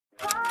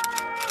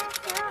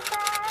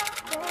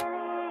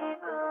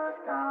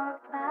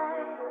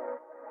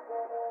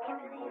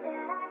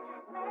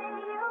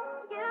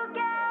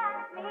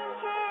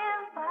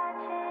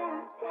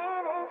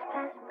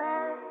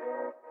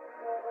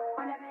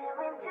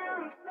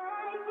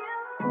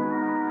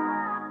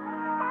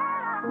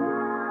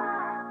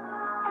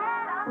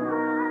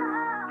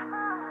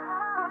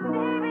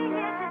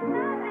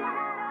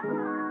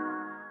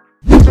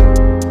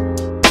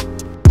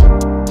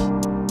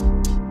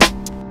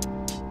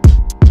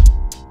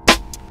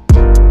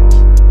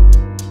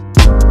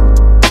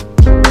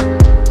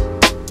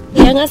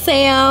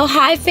안녕하세요.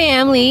 Hi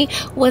family.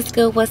 What's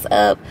good? What's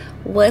up?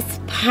 What's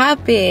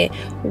poppin'?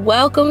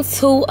 Welcome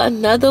to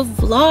another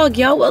vlog,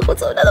 y'all. Welcome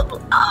to another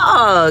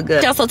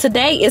vlog. Y'all, so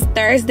today is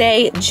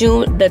Thursday,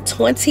 June the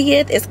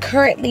 20th. It's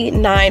currently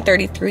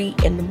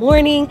 9:33 in the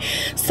morning.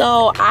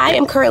 So I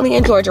am currently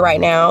in Georgia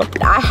right now.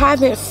 I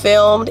haven't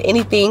filmed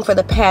anything for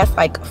the past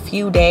like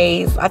few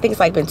days. I think it's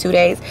like been 2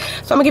 days.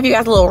 So I'm gonna give you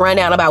guys a little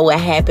rundown about what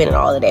happened and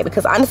all of that,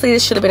 because honestly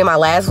this should have been in my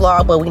last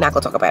vlog, but we're not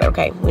gonna talk about it,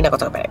 okay? We're not gonna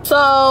talk about it.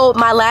 So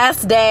my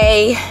last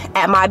day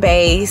at my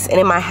base and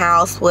in my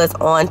house was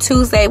on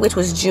Tuesday, which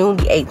was June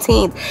the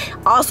 18th.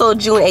 Also,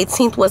 June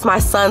 18th was my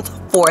son's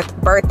 4th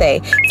birthday.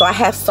 So I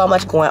have so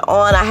much going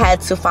on. I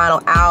had to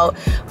final out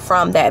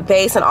from that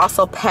base and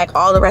also pack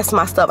all the rest of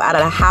my stuff out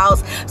of the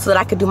house so that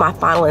I could do my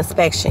final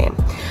inspection.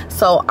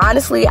 So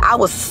honestly, I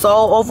was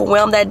so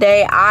overwhelmed that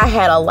day. I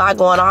had a lot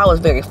going on. I was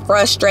very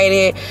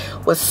frustrated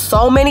with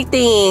so many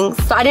things.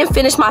 So I didn't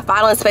finish my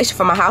final inspection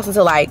for my house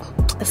until like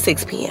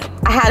 6 p.m.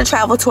 I had to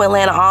travel to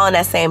Atlanta all on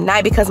that same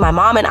night because my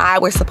mom and I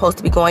were supposed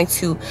to be going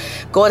to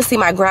see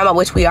my grandma,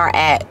 which we are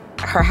at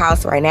her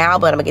house right now,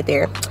 but I'm gonna get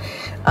there.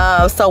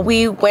 So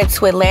we went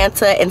to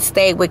Atlanta and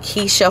stayed with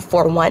Keisha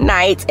for one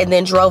night and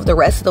then drove the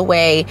rest of the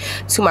way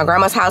to my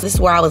grandma's house. This is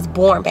where I was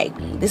born, baby.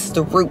 This is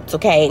the roots,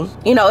 okay?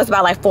 You know, it's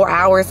about like 4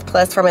 hours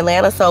plus from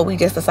Atlanta, so we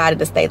just decided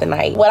to stay the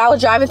night. When I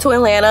was driving to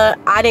Atlanta,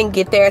 I didn't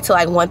get there till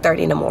like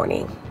 1:30 in the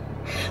morning.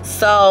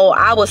 So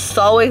I was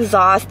so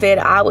exhausted.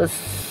 I was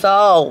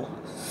so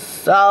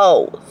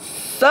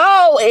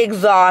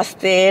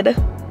exhausted.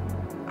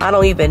 I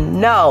don't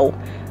even know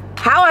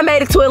how I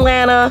made it to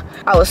Atlanta.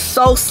 I was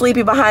so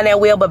sleepy behind that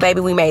wheel, but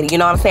baby, we made it. You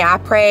know what I'm saying? I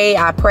prayed,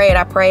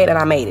 and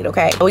I made it,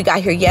 okay? We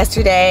got here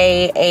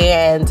yesterday,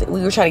 and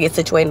we were trying to get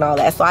situated and all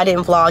that, so I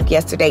didn't vlog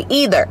yesterday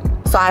either.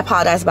 So I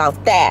apologize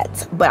about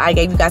that, but I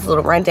gave you guys a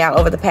little rundown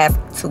over the past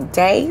 2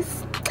 days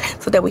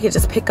so that we could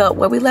just pick up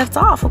where we left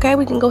off, okay?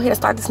 We can go ahead and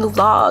start this new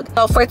vlog.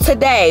 So for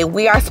today,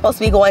 we are supposed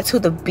to be going to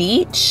the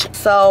beach,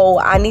 so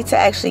I need to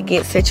actually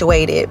get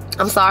situated.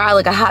 I'm sorry, I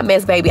look a hot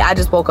mess, baby. I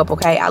just woke up,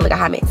 okay? I look a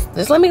hot mess.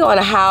 Just let me go in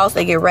the house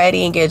and get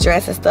ready and get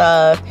dressed and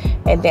stuff,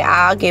 and then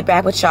I'll get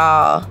back with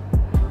y'all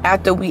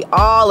after we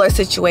all are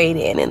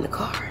situated and in the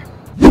car.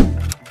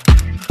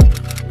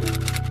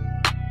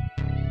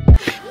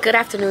 Good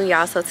afternoon,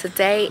 y'all. So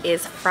today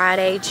is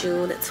Friday,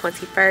 June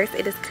 21st.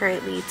 It is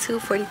currently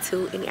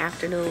 2:42 in the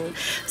afternoon.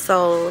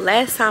 So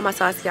last time I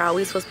talked to y'all,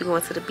 we were supposed to be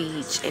going to the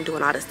beach and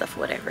doing all this stuff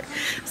or whatever.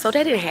 So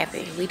that didn't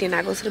happen. We did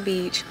not go to the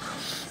beach.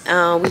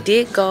 We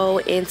did go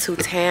into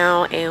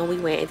town and we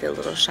went and did a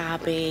little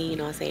shopping, you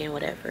know what I'm saying,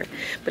 whatever.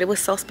 But it was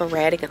so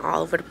sporadic and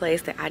all over the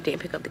place that I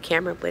didn't pick up the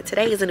camera. But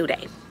today is a new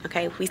day,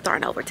 okay? We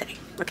starting over today,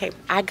 okay?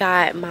 I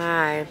got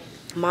my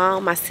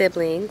mom, my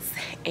siblings,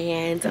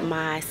 and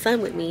my son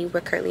with me. We're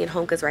currently in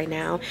home goods right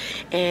now,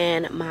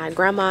 and my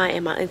grandma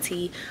and my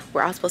auntie,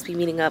 we're all supposed to be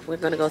meeting up.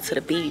 We're gonna go to the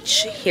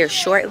beach here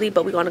shortly,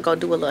 but we're gonna go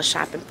do a little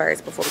shopping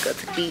first before we go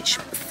to the beach.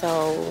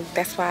 So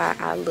that's why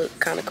I look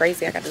kind of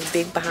crazy. I got this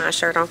big behind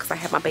shirt on because I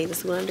have my bathing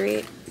suit under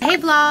it. Hey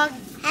vlog.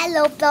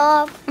 Hello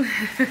vlog.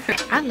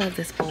 I love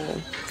this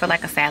bowl for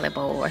like a salad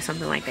bowl or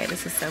something like that.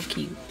 This is so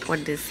cute. Or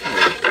this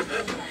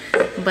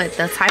but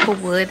the type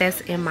of wood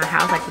that's in my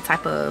house, like the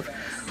type of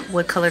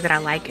wood color that I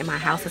like in my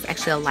house, is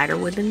actually a lighter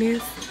wood than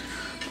this.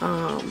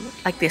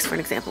 Like this, for an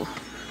example.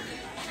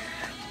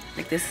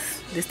 Like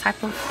this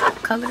type of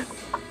color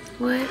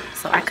wood.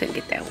 So I couldn't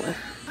get that one.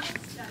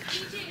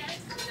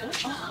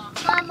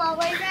 Mama,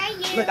 right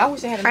here. Look, I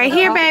wish I had right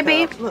here,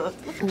 baby. Look.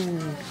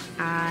 Ooh,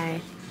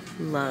 I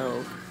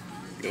love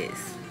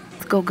this.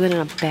 It's go good in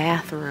a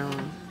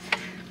bathroom.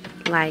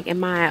 Like in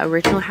my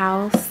original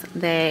house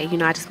that, you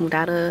know, I just moved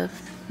out of,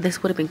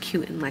 this would have been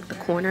cute in like the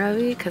corner of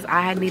it because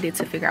I needed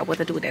to figure out what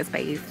to do with that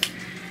space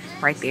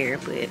right there.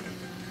 But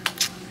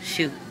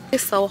shoot,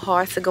 it's so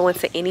hard to go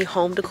into any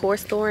home decor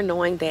store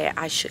knowing that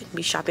I shouldn't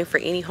be shopping for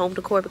any home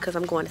decor because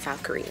I'm going to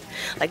South Korea.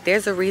 Like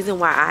there's a reason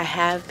why I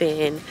have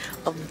been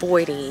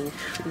avoiding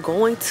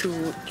going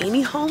to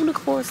any home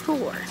decor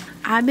store.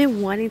 I've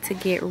been wanting to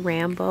get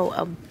Rambo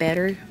a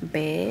better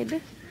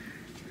bed.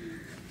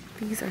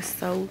 These are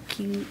so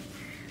cute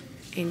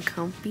and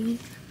comfy.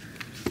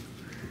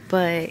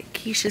 But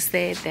Keisha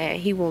said that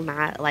he will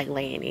not like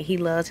laying it. He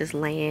loves just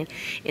laying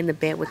in the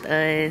bed with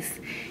us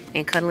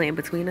and cuddling in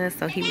between us,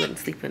 so he wouldn't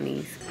sleep in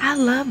these. I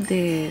love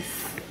this.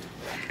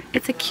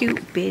 It's a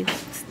cute big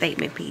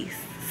statement piece.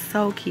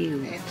 So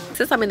cute.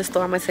 Since I'm in the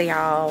store, I'm gonna tell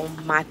y'all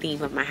my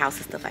theme of my house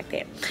and stuff like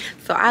that.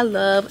 So I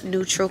love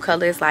neutral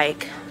colors.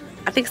 Like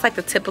I think it's like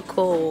the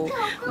typical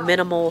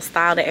minimal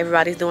style that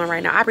everybody's doing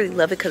right now. I really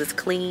love it because it's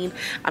clean.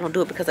 I don't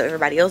do it because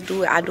everybody else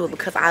do it. I do it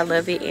because I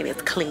love it and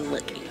it's clean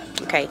looking.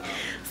 Okay,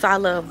 so I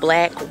love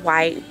black,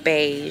 white,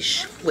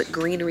 beige with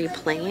greenery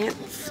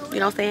plants. You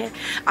know what I'm saying?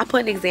 I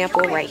put an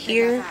example right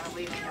here.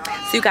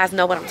 so you guys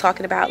know what I'm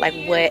talking about, like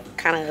what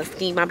kind of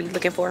theme I'll be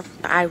looking for.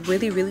 I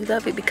really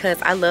love it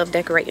because I love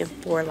decorating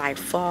for like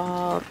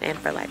fall and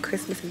for like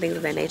Christmas and things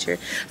of that nature.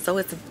 So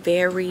it's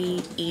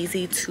very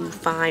easy to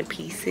find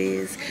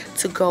pieces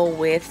to go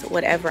with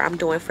whatever I'm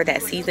doing for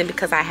that season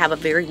because I have a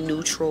very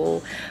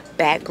neutral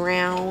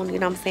background, you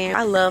know what I'm saying?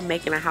 I love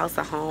making a house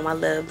a home. I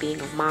love being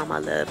a mom. I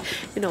love,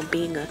 you know,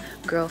 being a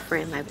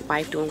girlfriend, like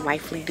wife, doing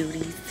wifely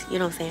duties, you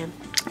know what I'm saying?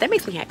 That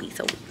makes me happy.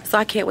 So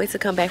I can't wait to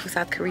come back from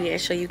South Korea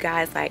and show you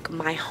guys like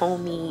my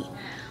homey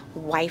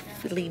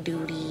wifely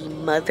duty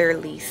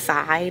motherly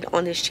side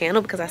on this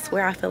channel, because I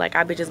swear I feel like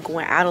I've been just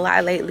going out a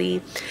lot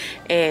lately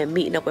and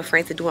meeting up with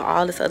friends and doing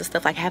all this other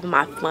stuff, like having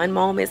my fun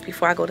moments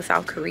before I go to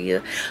South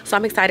Korea. So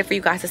I'm excited for you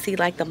guys to see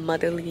like the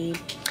motherly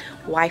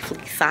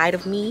wifely side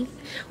of me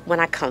when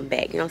I come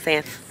back, you know what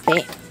I'm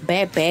saying?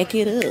 Back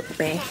it up,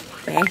 back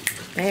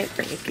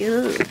it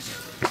up.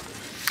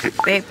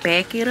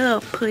 Back it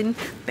up, putting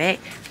back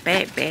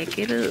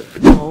it up.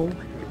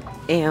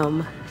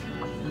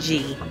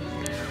 OMG,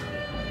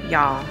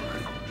 y'all,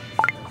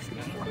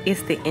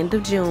 it's the end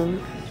of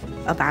June,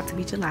 about to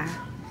be July,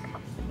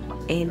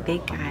 and they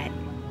got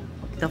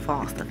the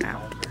fall stuff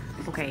out.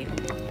 Okay,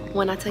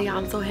 when I tell y'all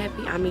I'm so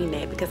happy, I mean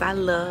that, because I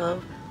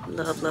love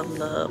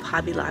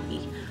Hobby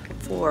Lobby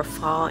for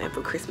fall and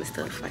for Christmas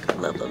stuff. Like I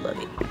love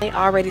it. They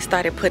already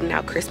started putting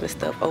out Christmas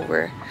stuff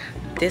over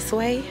this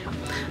way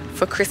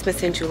for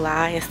Christmas in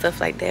July and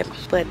stuff like that.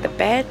 But the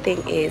bad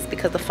thing is,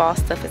 because the fall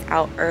stuff is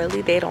out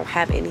early, they don't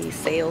have any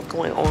sales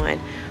going on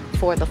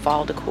for the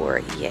fall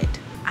decor yet.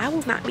 I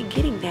will not be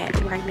getting that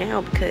right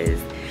now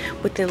because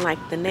within like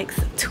the next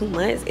 2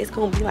 months it's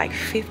gonna be like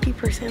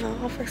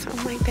 50% off or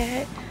something like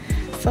that.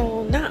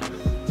 So no,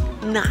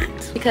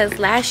 not, because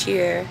last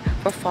year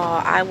for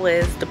fall I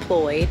was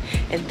deployed,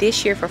 and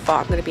this year for fall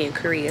I'm gonna be in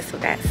Korea, so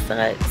that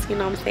sucks, you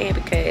know what I'm saying,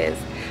 because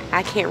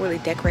I can't really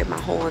decorate my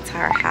whole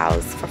entire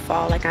house for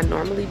fall like I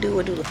normally do,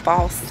 and do the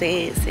fall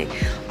scents and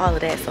all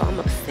of that. So I'm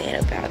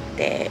upset about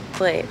that,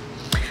 but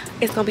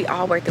it's gonna be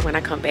all worth it when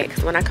I come back,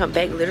 because when I come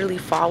back, literally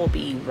fall will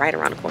be right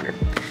around the corner.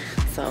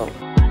 So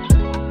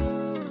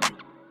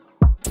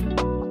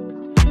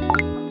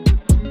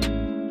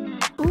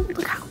ooh,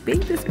 look how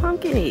big this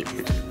pumpkin is.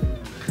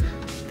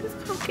 This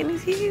pumpkin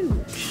is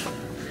huge.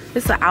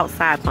 This is an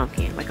outside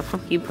pumpkin, like a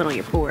pumpkin you put on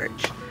your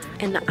porch.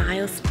 And the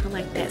aisles smell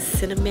like that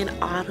cinnamon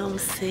autumn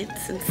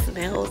scents and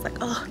smells. Like,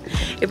 oh,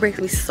 it brings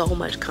me so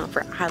much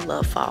comfort. I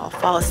love fall.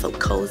 Fall is so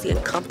cozy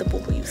and comfortable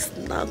when you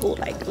snuggle.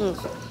 Like,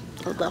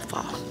 I love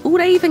fall. Ooh,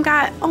 they even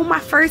got on my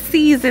first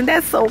season.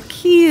 That's so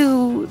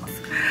cute.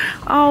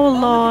 Oh,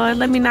 Lord.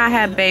 Let me not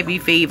have baby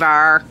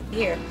fever.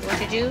 Here,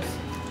 want your juice?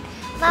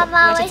 Mama,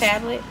 want your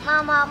tablet?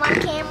 Mama, my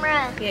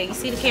camera. Yeah, you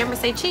see the camera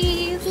say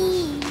cheese?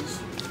 Cheese.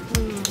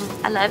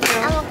 I love you.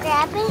 I'm gonna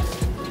grab it.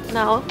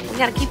 No, we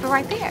gotta keep it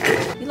right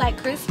there. You like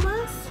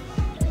Christmas?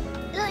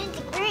 Look at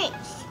the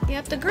Grinch.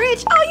 Yep, the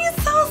Grinch. Oh, you're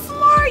so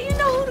smart. You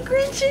know who the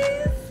Grinch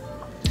is?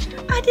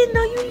 I didn't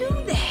know you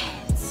knew that.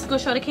 You gonna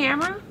show the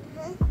camera?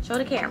 Show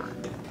the camera.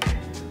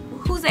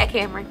 Who's that,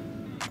 Camryn?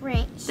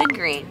 Grinch. The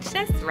Grinch.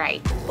 That's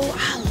right. Oh,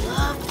 I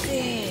love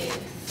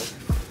this.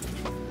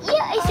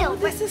 Yeah, it's so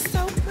this is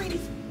so pretty.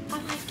 I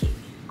like it.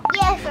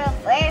 Yeah, for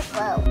very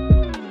slow.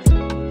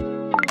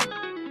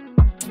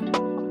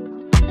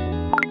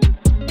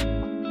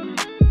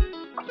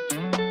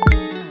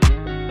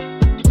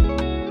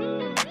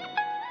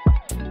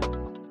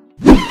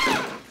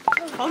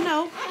 Oh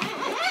no.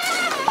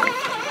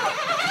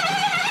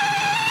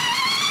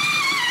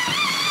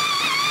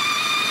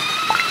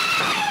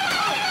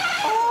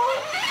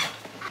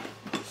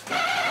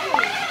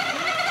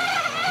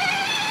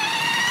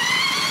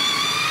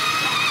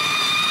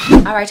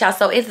 All right, y'all,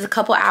 so it's a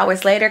couple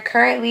hours later.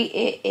 Currently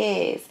it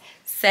is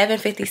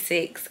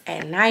 7:56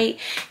 at night,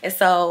 and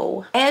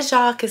so as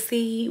y'all can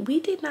see,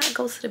 we did not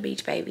go to the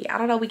beach, baby. I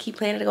don't know, we keep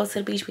planning to go to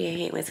the beach, we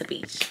ain't went to the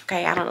beach.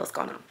 Okay, I don't know what's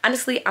going on.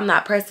 Honestly, I'm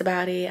not pressed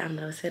about it. I'm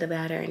not upset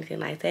about it or anything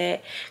like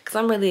that, because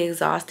I'm really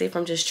exhausted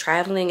from just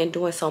traveling and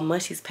doing so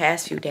much these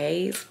past few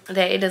days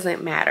that it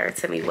doesn't matter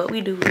to me what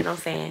we do, you know what I'm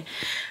saying.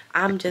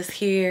 I'm just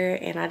here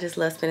and I just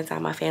love spending time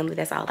with my family.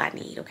 That's all I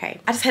need, okay?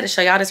 I just had to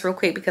show y'all this real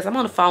quick because I'm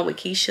on the phone with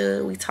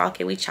Keisha. We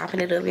talking, we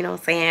chopping it up, you know what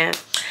I'm saying?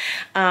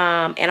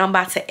 And I'm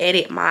about to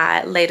edit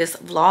my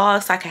latest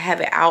vlog so I can have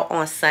it out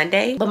on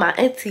Sunday. But my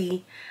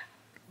auntie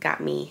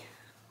got me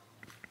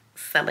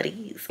some of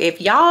these. If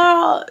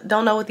y'all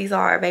don't know what these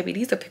are, baby,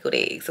 these are pickled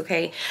eggs,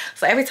 okay?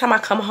 So every time I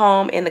come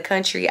home in the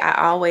country,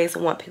 I always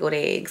want pickled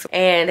eggs.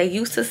 And they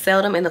used to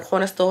sell them in the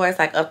corner stores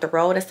like up the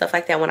road and stuff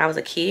like that when I was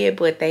a kid,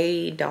 but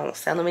they don't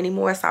sell them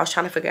anymore. So I was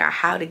trying to figure out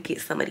how to get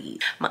some of these.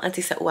 My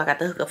auntie said, oh, I got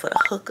the hookup for the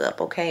hookup,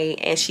 okay?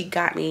 And she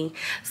got me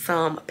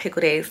some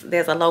pickled eggs.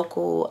 There's a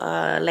local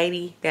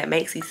lady that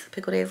makes these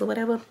pickled eggs or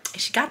whatever,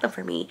 and she got them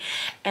for me.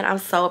 And I'm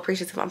so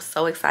appreciative. I'm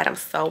so excited. I'm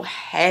so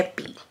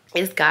happy.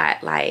 It's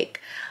got like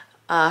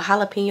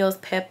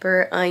jalapenos,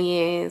 pepper,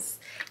 onions.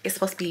 It's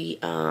supposed to be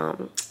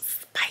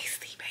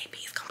spicy, baby.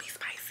 It's gonna be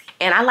spicy.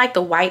 And I like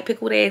the white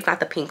pickled eggs,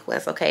 not the pink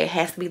ones, okay? It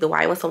has to be the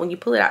white one. So when you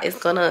pull it out, it's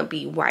gonna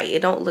be white. It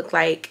don't look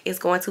like it's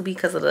going to be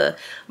because of the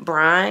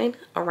brine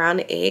around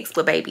the eggs,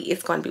 but baby,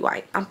 it's gonna be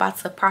white. I'm about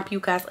to prop you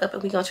guys up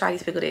and we're gonna try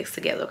these pickled eggs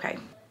together, okay?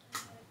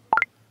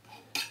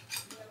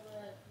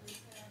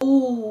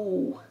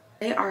 Ooh,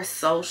 they are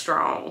so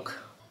strong.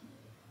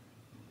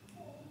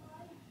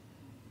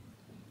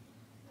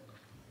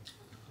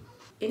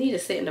 It need to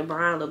sit in the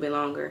brine a little bit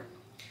longer.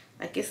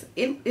 Like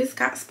it's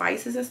got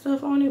spices and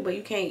stuff on it, but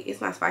you can't,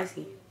 it's not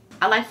spicy.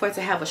 I like for it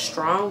to have a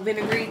strong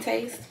vinegary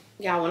taste.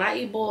 Y'all, when I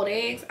eat boiled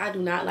eggs, I do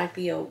not like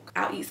the yolk.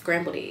 I'll eat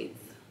scrambled eggs.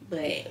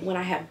 But when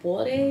I have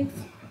boiled eggs,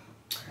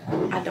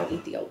 I don't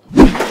eat the yolk.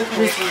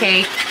 This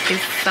cake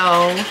is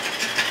so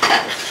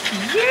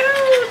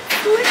cute.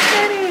 Look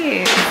at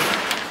it.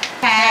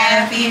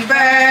 Happy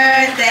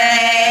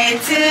birthday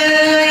to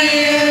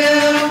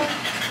you.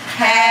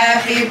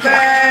 Happy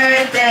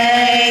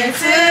birthday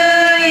to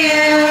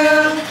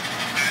you.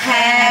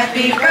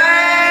 Happy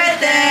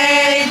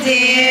birthday,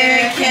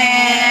 dear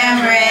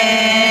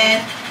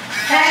Camryn.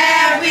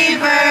 Happy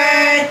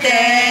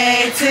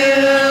birthday to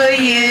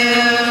you.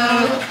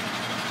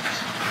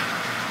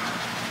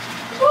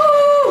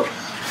 Woo!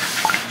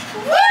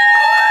 Woo!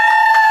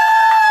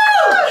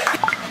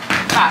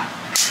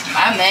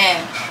 My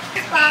man.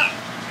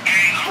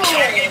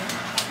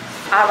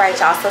 All right,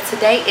 y'all. So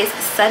today is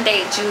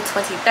Sunday, June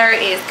 23rd.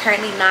 It is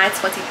currently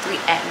 9:23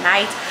 at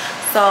night.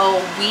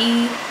 So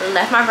we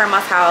left my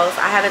grandma's house.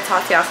 I haven't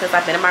talked to y'all since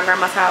I've been in my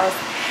grandma's house.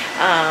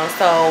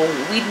 So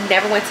we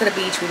never went to the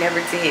beach. We never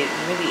did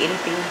really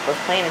anything we were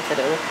planning to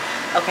do.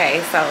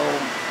 Okay, so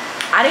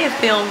I didn't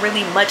film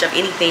really much of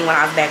anything when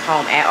I was back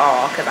home at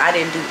all because I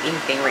didn't do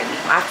anything really.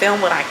 I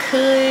filmed what I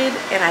could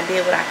and I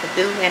did what I could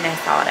do, and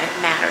that's all that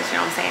matters, you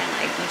know what I'm saying?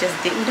 Like, we just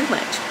didn't do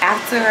much.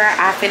 After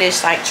I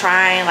finished like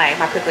trying like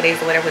my pickled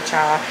eggs or whatever with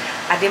y'all,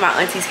 I did my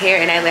auntie's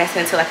hair and that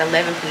lasted until like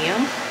 11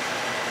 p.m.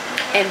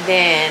 And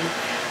then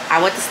I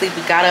went to sleep.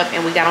 We got up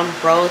and we got on the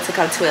road to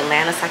come to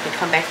Atlanta so I can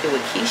come back here with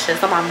Keisha.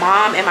 So my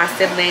mom and my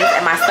siblings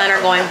and my son are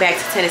going back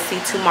to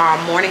Tennessee tomorrow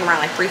morning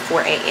around like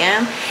 3-4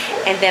 a.m.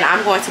 And then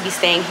I'm going to be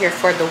staying here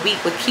for the week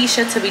with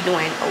Keisha to be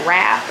doing a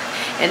wrap.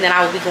 And then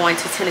I will be going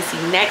to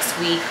Tennessee next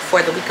week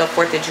for the week of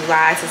 4th of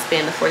July to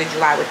spend the 4th of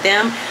July with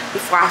them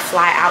before I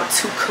fly out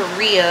to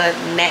Korea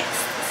next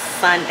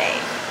Sunday.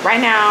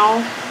 Right now,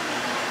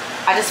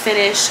 I just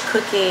finished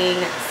cooking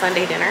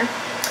Sunday dinner.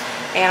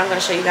 And I'm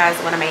going to show you guys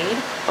what I made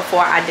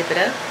before I dip it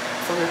up.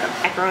 So we have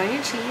macaroni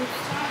and cheese,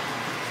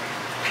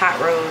 pot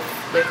roast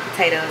with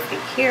potatoes and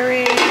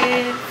carrots,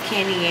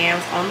 candy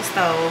yams on the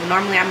stove.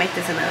 Normally I make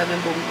this in the oven,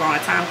 but we were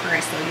on time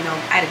crunch, so you know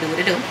I had to do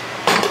what I do.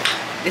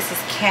 This is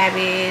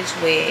cabbage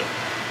with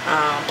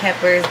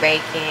peppers,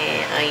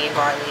 bacon, onion,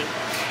 garlic.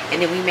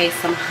 And then we made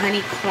some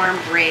honey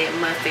cornbread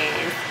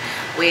muffins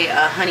with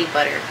honey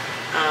butter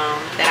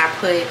that I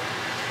put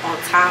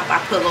on top. I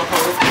put little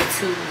holes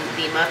into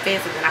the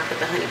muffins and then I put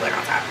the honey butter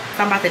on top.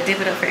 So I'm about to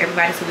dip it up for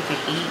everybody so we can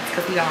eat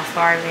because we all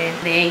starving.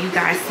 Then you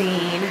guys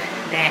seen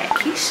that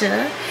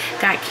Keisha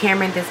got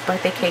Camryn this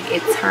birthday cake.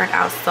 It turned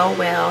out so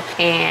well,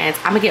 and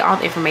I'm gonna get all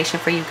the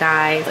information for you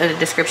guys in the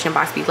description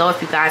box below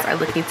if you guys are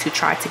looking to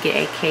try to get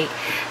a cake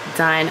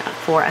done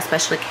for a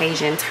special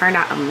occasion. Turned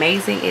out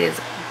amazing. It is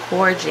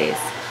gorgeous.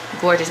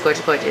 Gorgeous,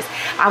 gorgeous, gorgeous.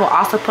 I will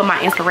also put my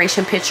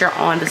inspiration picture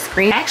on the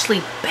screen.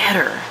 Actually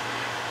better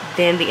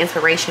than the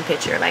inspiration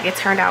picture. Like, it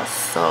turned out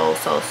so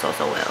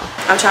well.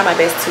 I'm trying my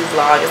best to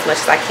vlog as much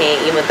as I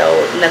can, even though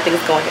nothing's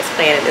going as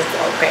planned in this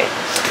vlog, okay?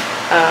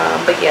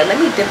 But yeah,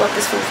 let me dip up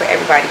this food for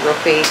everybody real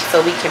quick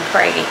so we can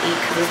pray and eat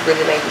because it's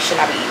really late. We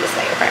should not be eating this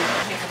late, okay?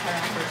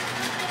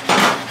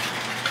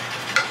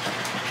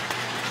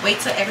 Wait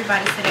till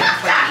everybody sit down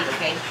before you eat,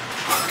 okay?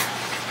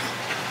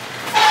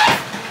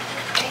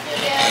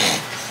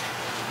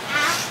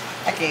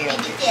 I can't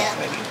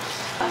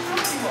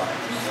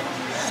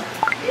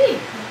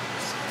Hey.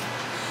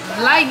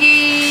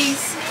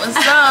 Likey's, what's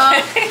up?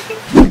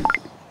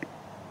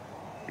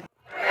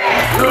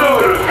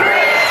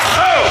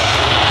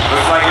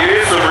 Looks like it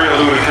is some real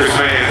ludicrous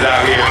fans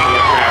out here.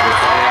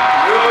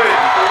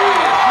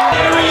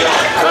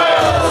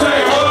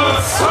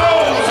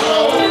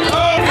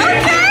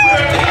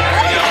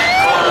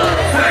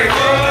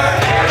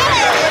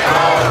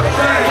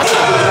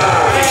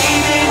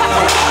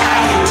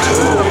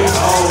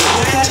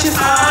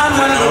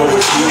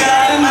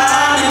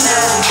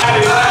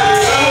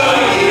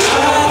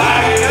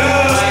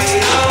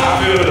 I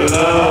feel the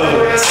love.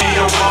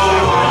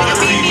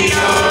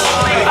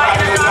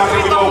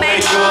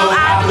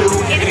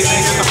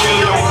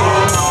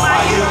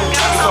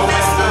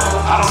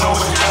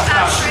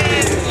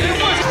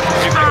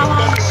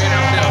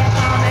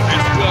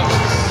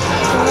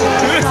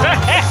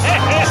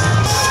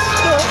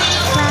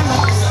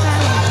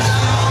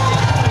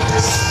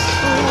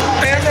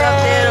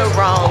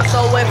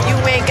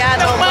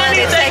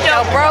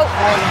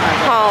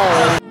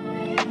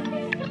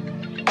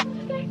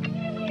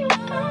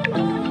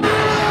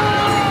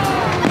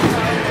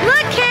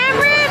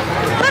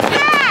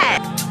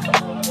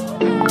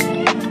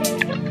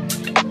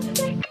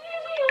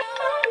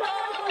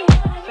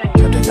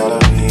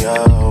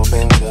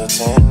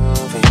 10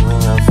 for you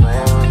and your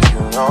friends. You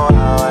know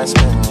how I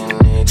spend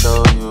in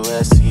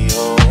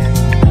H-O-U-S-T-O-N.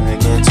 I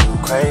get too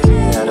crazy,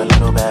 had a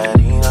little bad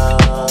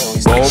enough.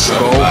 It's hot.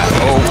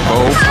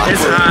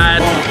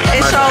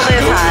 It sure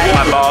is hot.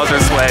 My balls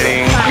are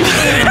sweating.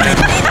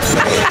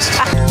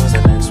 The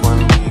next one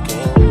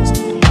begins.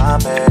 My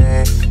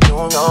babe, you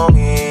know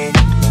me.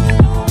 And you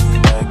knew me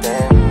back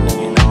then. And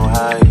you know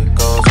how it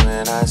goes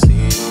when I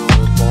see you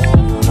again.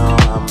 You know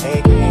I'm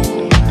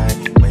making my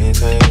way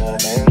to your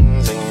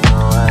ends. And you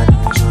know I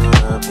need you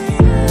to be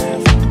there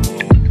for me.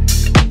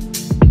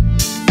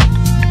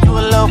 You a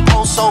little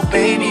post-so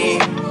baby.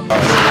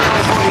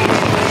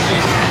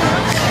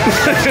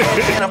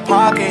 In a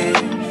pocket,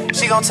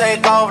 she gon'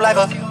 take off like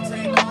a.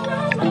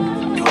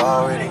 You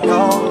already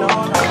know.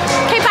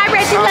 Okay, bye,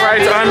 Reggie. All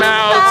right, I'm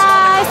out.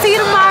 Bye. See you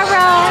tomorrow.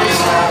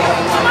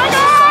 Oh my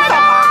God.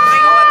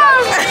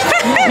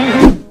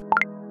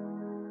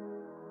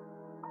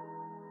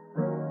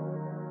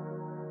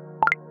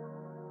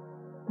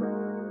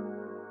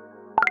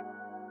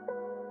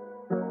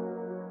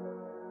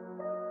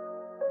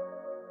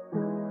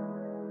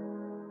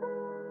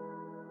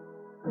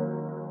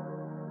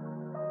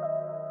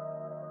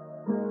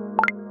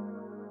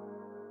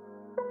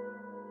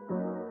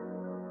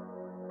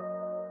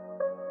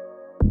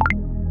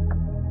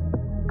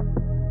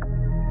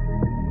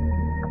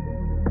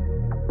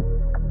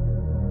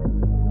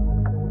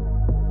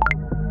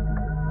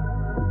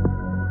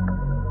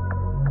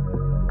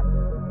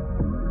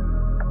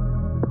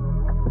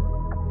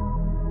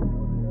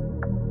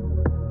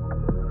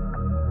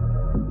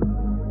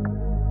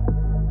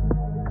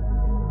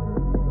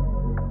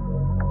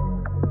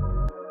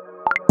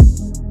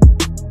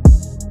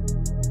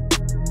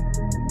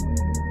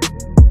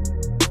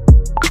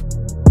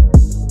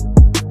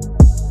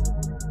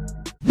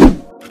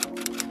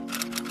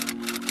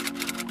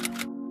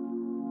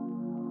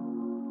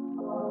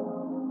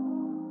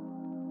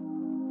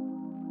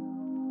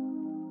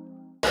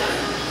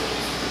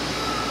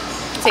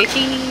 Say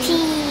cheese.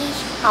 Cheese.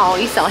 Oh,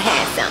 you so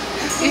handsome.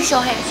 You so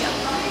handsome.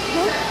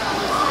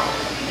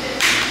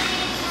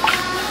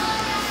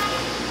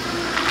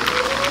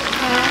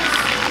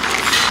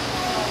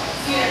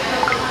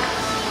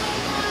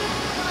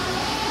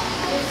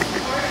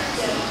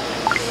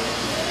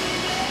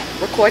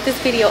 Record this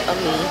video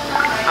of me.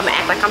 I'm gonna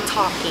act like I'm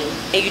talking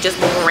and you just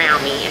move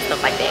around me and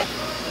stuff like that.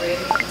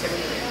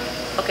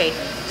 Okay,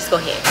 just go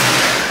ahead.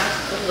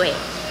 Go ahead.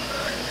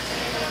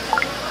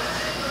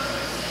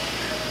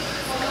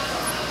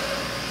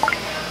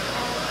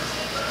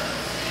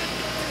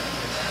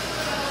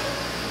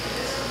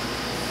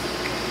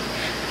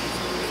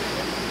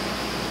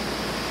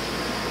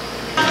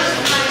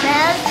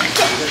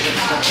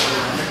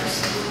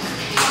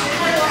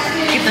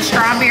 Get the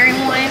strawberry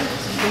one.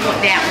 You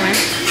want that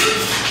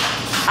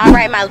one. All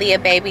right, my Leah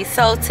baby.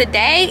 So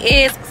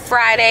today is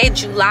Friday,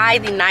 July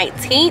the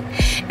 19th.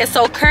 And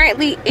so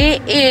currently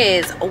it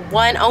is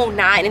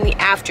 1:09 in the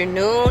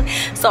afternoon.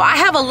 So I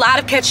have a lot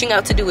of catching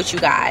up to do with you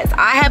guys.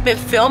 I have been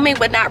filming,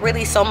 but not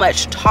really so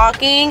much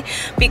talking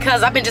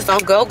because I've been just on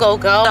go.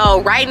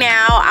 So right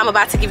now I'm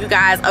about to give you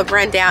guys a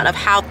rundown of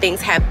how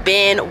things have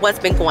been, what's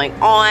been going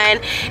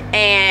on,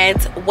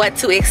 and what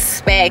to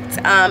expect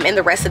in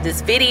the rest of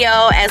this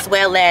video, as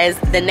well as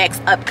the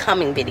next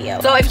upcoming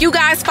video. So if you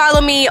guys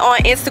follow me on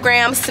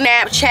Instagram,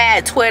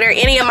 Snapchat, Twitter,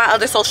 any of my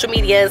other social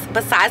medias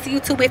besides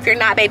YouTube, if you're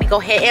not, baby, go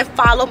ahead and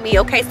follow me,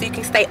 okay, so you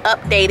can stay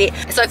updated.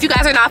 So if you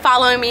guys are not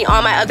following me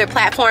on my other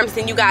platforms,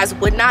 then you guys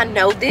would not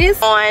know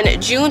this.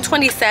 On June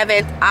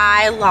 27th,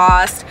 I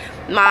lost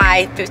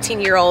my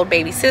 15-year-old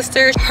baby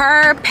sister.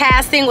 Her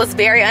passing was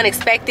very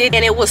unexpected,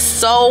 and it was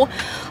so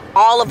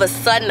all of a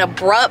sudden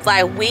abrupt.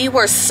 Like, we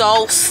were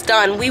so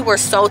stunned, we were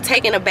so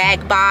taken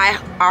aback by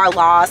our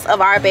loss of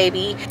our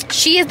baby.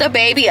 She is the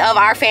baby of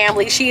our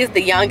family. She is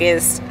the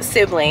youngest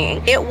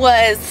sibling. It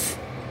was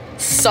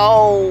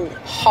so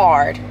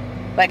hard.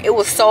 Like, it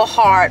was so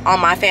hard on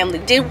my family.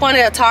 Did want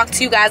to talk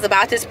to you guys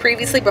about this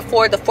previously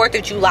before the 4th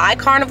of July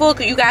Carnival,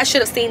 because you guys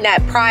should have seen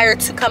that prior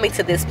to coming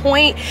to this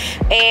point,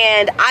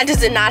 and I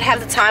just did not have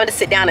the time to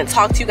sit down and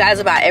talk to you guys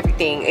about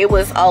everything. It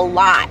was a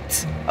lot.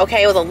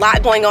 Okay, it was a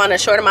lot going on in a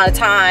short amount of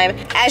time.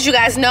 As you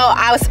guys know,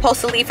 I was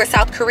supposed to leave for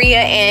South Korea,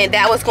 and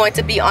that was going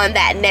to be on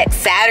that next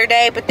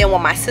Saturday, but then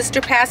when my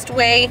sister passed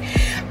away,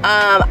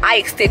 I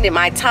extended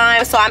my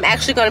time. So I'm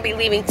actually going to be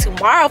leaving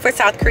tomorrow for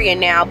South Korea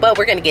now, but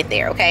we're going to get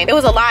there, okay? It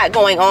was a lot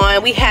going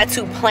on. We had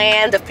to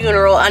plan the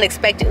funeral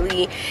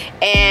unexpectedly,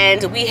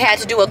 and we had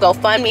to do a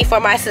GoFundMe for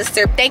my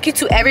sister. Thank you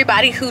to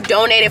everybody who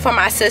donated for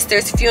my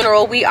sister's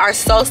funeral. We are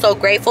so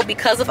grateful.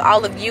 Because of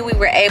all of you, we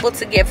were able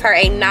to give her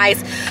a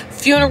nice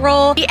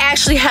funeral. We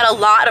actually had a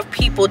lot of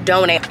people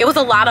donate. It was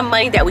a lot of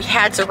money that we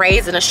had to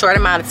raise in a short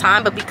amount of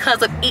time, but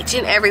because of each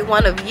and every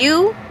one of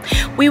you,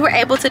 we were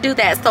able to do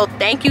that. So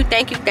thank you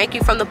thank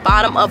you from the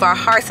bottom of our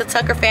hearts. The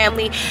Tucker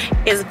family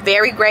is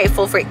very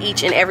grateful for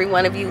each and every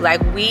one of you.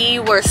 Like, we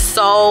were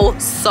so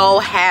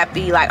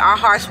happy. Like, our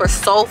hearts were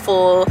so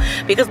full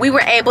because we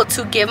were able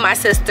to give my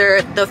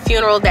sister the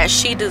funeral that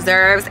she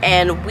deserves,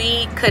 and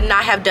we could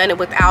not have done it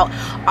without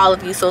all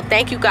of you. So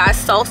thank you guys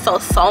so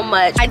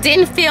much. I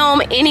didn't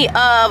film any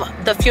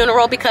of the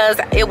funeral because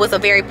it was a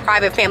very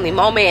private family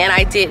moment, and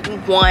I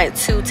didn't want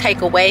to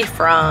take away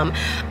from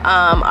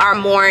our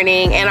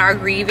mourning and our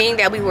grieving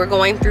that we were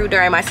going through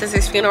during my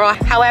sister's funeral.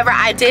 However,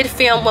 I did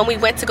film when we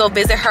went to go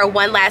visit her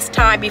one last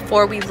time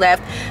before we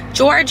left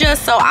Georgia,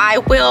 so I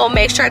will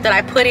make sure that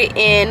I put it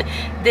in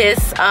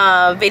this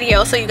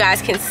video so you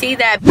guys can see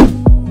that.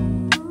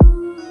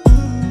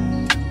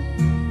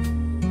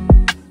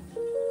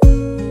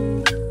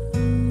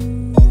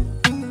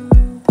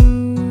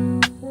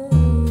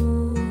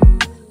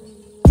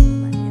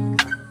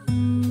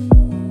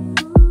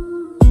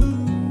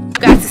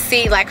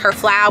 See like her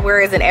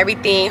flowers and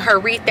everything, her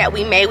wreath that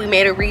we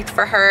made a wreath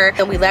for her,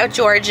 and we left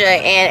Georgia,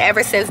 and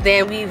ever since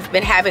then we've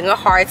been having a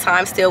hard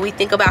time still. We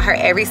think about her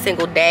every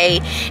single day,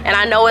 and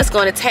I know it's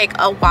going to take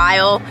a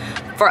while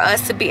for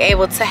us to be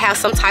able to have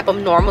some type of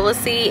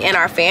normalcy in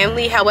our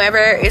family. However,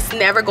 it's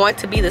never going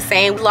to be the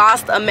same. We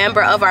lost a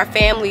member of our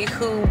family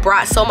who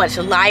brought so much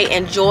light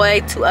and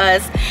joy to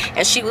us,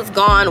 and she was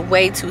gone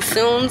way too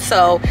soon.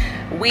 So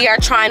we are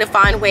trying to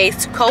find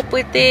ways to cope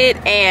with it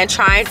and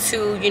trying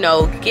to, you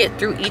know, get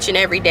through each and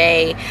every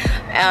day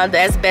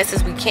as best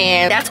as we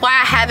can. That's why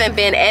I haven't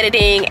been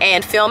editing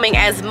and filming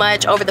as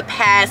much over the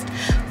past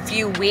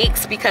few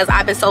weeks, because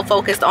I've been so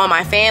focused on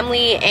my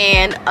family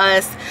and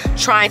us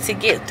trying to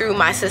get through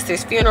my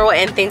sister's funeral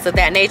and things of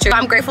that nature.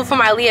 I'm grateful for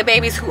my Leah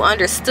babies who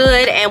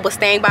understood and was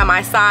staying by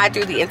my side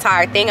through the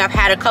entire thing. I've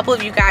had a couple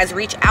of you guys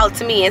reach out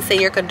to me and say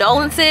your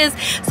condolences,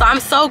 so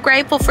I'm so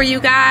grateful for you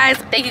guys.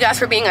 Thank you guys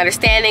for being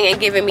understanding and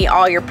giving me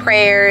all your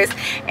prayers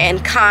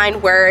and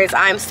kind words.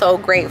 I'm so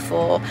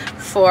grateful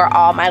for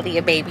all my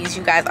Leah babies.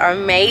 You guys are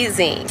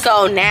amazing.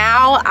 So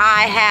now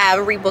I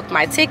have rebooked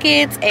my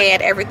tickets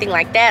and everything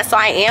like that, so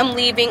I am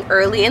leaving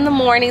early in the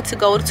morning to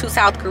go to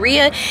South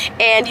Korea,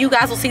 and you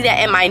guys will see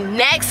that in my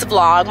next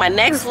vlog. My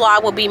next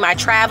vlog will be my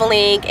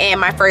traveling and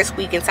my first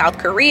week in South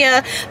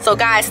Korea. So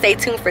guys, stay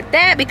tuned for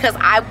that because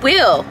I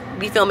will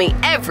be filming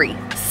every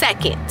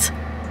second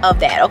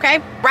of that, okay?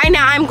 Right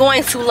now I'm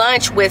going to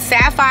lunch with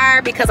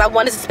Sapphire because I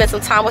wanted to spend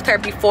some time with her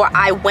before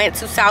I went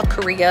to South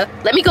Korea.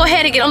 Let me go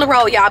ahead and get on the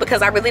road, y'all,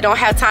 because I really don't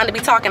have time to be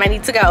talking. I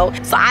need to go.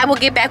 So I will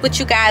get back with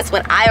you guys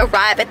when I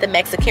arrive at the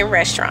Mexican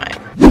restaurant.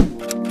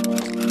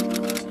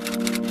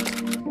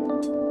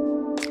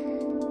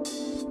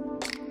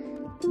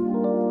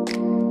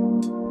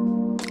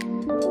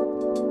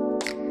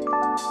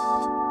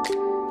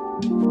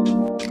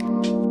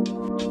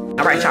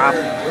 All right, y'all,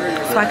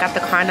 so I got the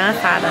carne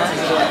asada.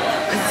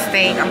 This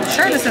thing, I'm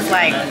sure this is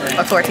like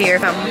a tortilla or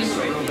something.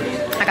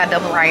 I got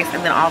double rice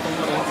and then all the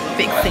little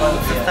fixings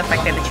and stuff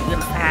like that that you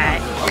inside.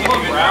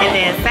 And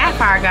then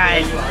Sapphire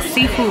got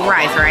seafood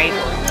rice, right?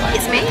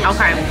 Yes, ma'am.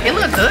 Okay, it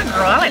looks good,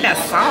 girl. I like that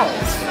sauce.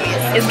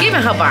 It's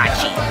giving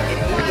hibachi.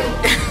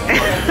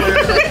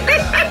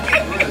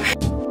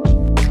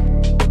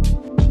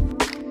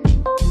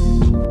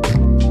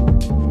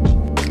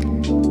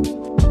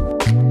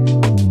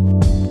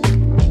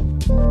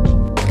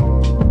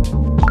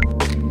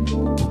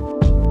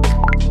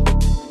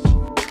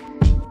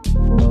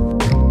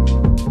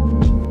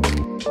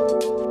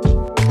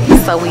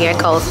 So we at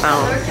Cold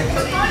Stone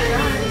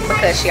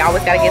because she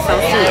always gotta get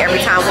something to eat every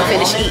time we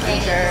finish eating.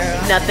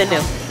 Nothing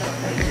new.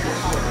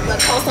 But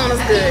Cold Stone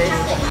is good.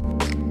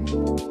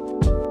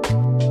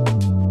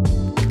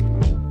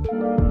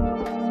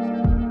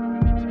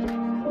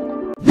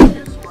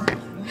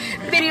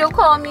 Video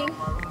call me.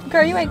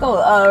 Girl, you ain't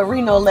gonna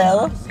read no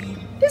letter.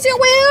 Yes, you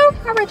will.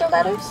 I read your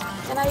letters,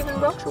 and I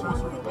even wrote you one.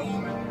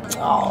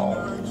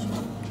 Oh.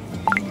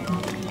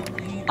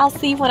 I'll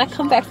see you when I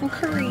come back from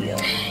Korea.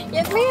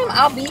 Yes, ma'am.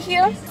 I'll be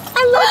here. I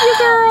love you,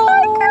 girl.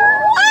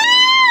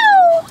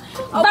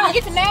 Oh, when you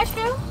get to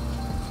Nashville,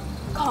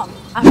 come.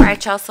 All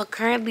right, y'all, so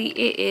currently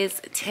it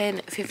is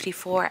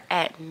 10:54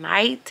 at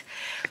night.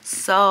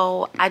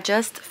 So I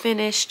just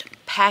finished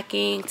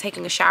packing,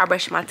 taking a shower,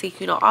 brushing my teeth,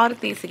 you know, all the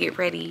things to get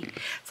ready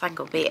so I can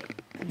go to bed.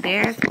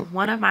 There's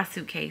one of my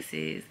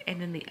suitcases,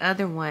 and then the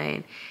other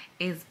one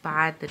is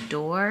by the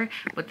door,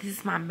 but this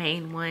is my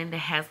main one that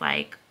has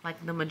like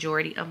the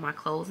majority of my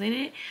clothes in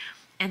it,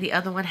 and the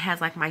other one has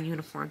like my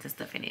uniforms and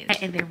stuff in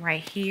it. And then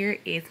right here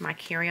is my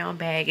carry-on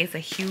bag. It's a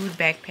huge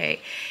backpack.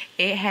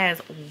 It has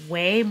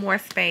way more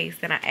space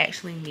than I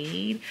actually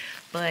need,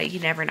 but you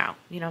never know,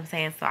 you know what I'm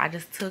saying? So I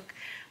just took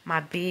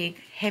my big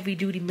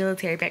heavy-duty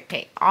military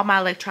backpack, all my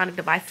electronic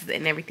devices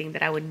and everything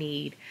that I would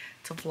need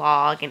to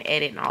vlog and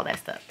edit and all that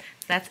stuff.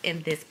 That's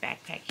in this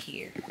backpack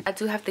here. I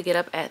do have to get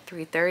up at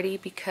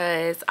 3:30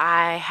 because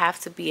I have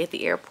to be at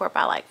the airport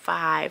by like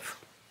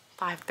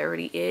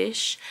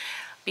 5:30-ish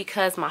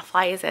because my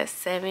flight is at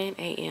 7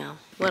 a.m.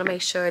 Want to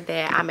make sure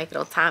that I make it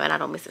on time and I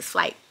don't miss this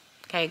flight.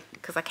 okay?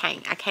 Because I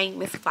can't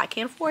miss a flight. I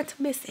can't afford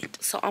to miss it.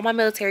 So on my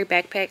military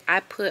backpack, I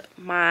put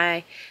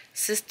my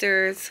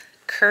sister's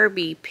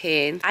Kirby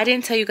pin. I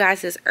didn't tell you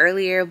guys this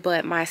earlier,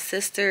 but my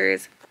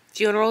sister's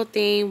funeral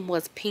theme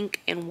was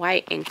pink and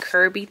white and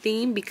Kirby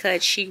theme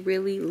because she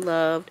really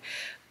loved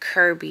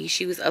Kirby.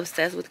 She was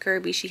obsessed with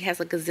Kirby. She has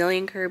a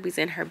gazillion Kirbys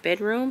in her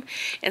bedroom,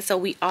 and so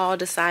we all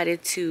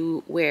decided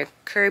to wear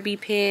Kirby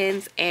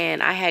pins,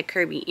 and I had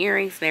Kirby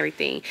earrings and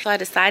everything. So I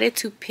decided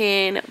to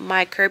pin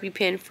my Kirby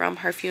pin from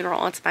her funeral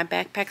onto my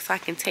backpack so I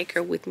can take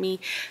her with me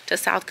to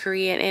South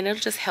Korea, and it'll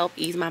just help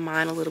ease my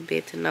mind a little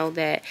bit to know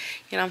that,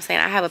 you know what I'm saying,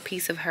 I have a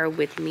piece of her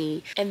with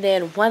me. And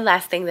then one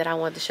last thing that I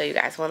wanted to show you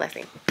guys, one last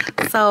thing.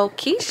 So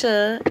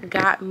Keisha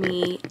got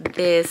me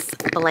this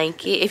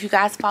blanket. If you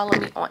guys follow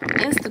me on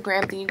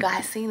Instagram, then you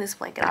guys seen this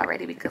blanket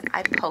already because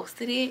I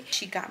posted it.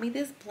 She got me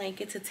this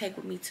blanket to take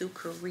with me to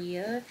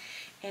Korea,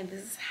 and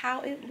this is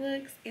how it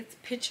looks. It's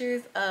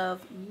pictures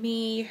of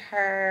me,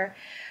 her,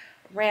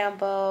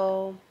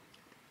 Rambo,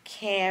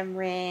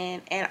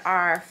 Camryn, and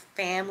our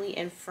family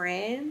and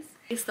friends.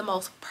 It's the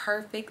most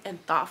perfect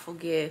and thoughtful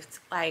gift.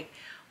 Like,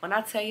 when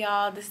I tell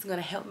y'all this is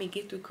gonna help me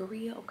get through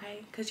Korea,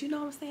 okay? Because you know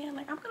what I'm saying?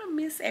 Like, I'm gonna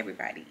miss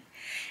everybody.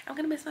 I'm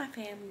gonna miss my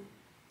family.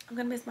 I'm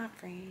gonna miss my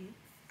friends.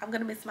 I'm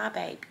gonna miss my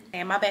baby.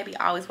 And my baby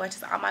always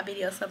watches all my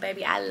videos. So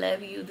baby, I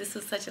love you. This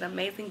is such an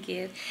amazing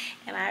gift,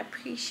 and I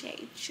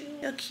appreciate you.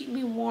 You'll keep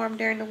me warm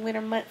during the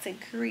winter months in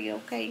Korea,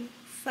 okay?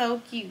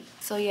 So cute.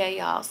 So yeah,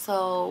 y'all,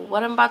 so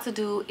what I'm about to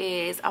do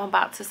is I'm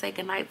about to say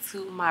goodnight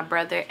to my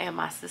brother and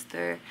my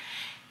sister,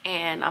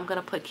 and I'm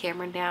gonna put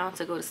Camryn down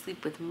to go to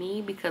sleep with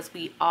me because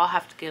we all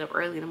have to get up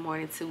early in the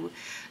morning to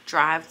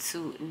drive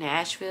to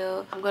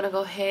Nashville. I'm gonna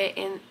go ahead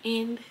and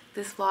end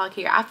this vlog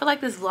here. I feel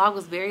like this vlog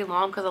was very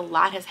long because a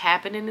lot has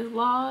happened in this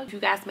vlog. If you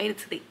guys made it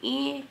to the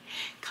end,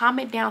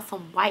 comment down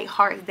some white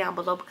hearts down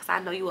below because I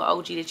know you are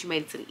OG that you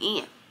made it to the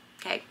end,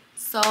 okay?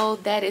 So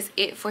that is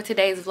it for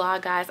today's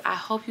vlog, guys. I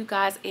hope you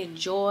guys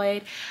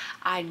enjoyed.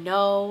 I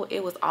know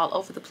it was all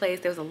over the place.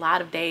 There was a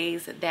lot of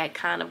days that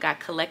kind of got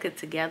collected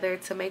together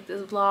to make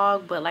this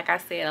vlog, but like I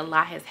said, a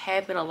lot has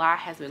happened, a lot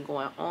has been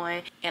going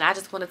on, and I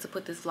just wanted to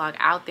put this vlog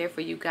out there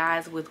for you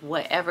guys with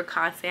whatever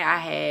content I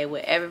had,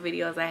 whatever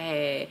videos I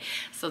had,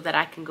 so that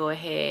I can go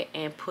ahead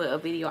and put a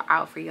video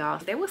out for y'all.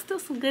 There was still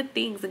some good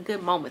things and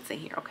good moments in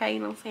here, okay? You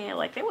know what I'm saying?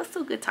 Like, there was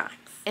still good times.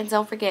 And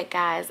don't forget,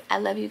 guys, I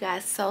love you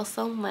guys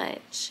so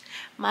much,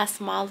 my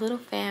small little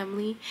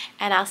family,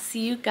 and I'll see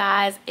you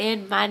guys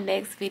in my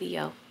next video.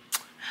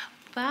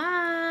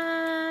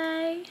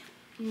 Bye.